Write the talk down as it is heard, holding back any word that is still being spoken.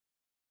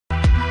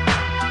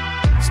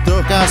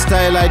got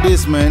style like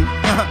this, man.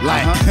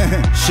 Like,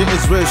 shit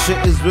is real, shit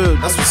is real.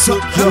 That's what's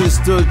up, yo.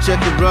 Still check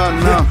it right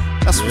now.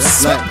 That's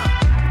what's up.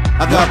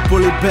 I gotta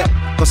pull it back,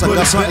 cause I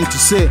got something to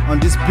say on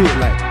this beat,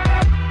 like,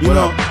 you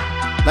know,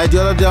 like the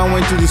other day I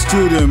went to the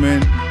studio,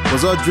 man.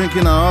 Was all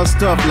drinking and all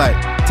stuff, like,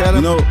 tell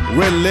them, you know,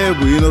 red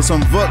label, you know,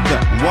 some vodka.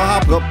 What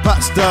happened? Got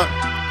patched up.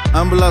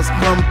 Ambulance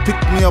come pick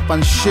me up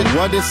and shit.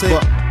 What they say?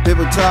 But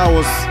paper towel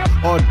was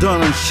all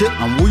done and shit.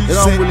 And we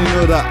don't really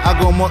know that I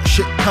got more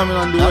shit coming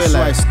on the way,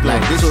 like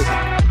this. So,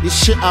 this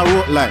shit I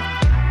wrote, like,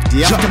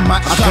 the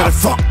aftermath. I got a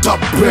fucked up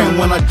brain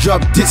when I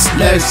drop this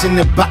lyrics in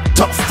the back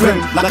top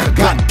frame, like I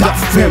got that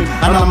frame.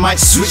 And I might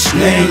switch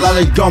lanes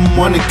like a young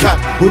money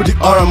cat who the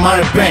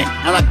automatic bank.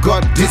 And I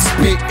got this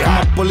big and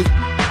my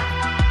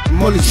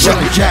police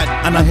brother Jack,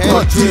 and I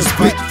got this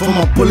beat for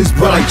my police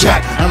brother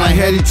Jack, and I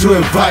headed to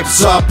a vibe,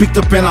 so I picked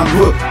up and I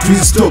wrote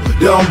TWEEZUS.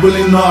 They don't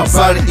really know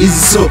about it, easy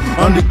so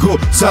on the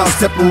go, so I'm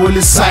stepping really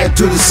side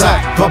to the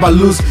side. Papa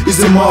loose is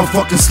the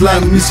motherfucking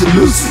slang, miss you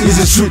loose is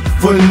the truth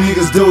for the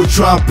niggas, they will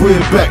try and put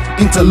it back.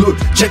 Interlude,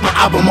 check my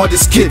album on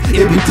this kid,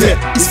 it be dead.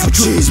 It's for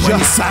cheese when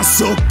it sounds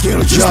so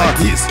ghetto, just like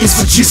this. It's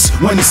for cheese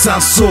when it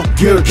sounds so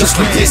ghetto, just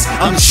like this.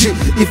 I'm the shit,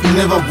 if you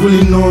never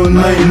really know,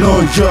 now you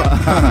know,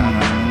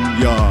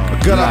 I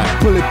gotta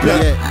pull it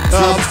back,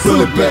 pull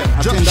it back.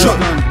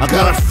 I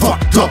got a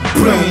fucked up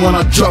brain when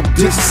I drop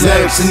this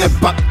lyrics in the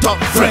back top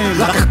frame,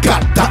 like I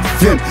got that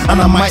film.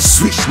 And I might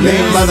switch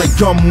lanes like a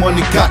young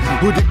money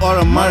cat with the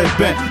automatic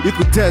band. You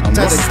could tell the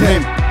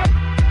name.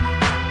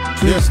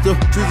 TWEEZUS,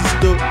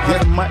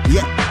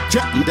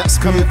 yeah, that's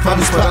coming for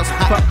the spot.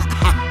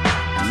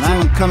 And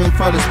I'm coming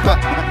for the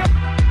spot.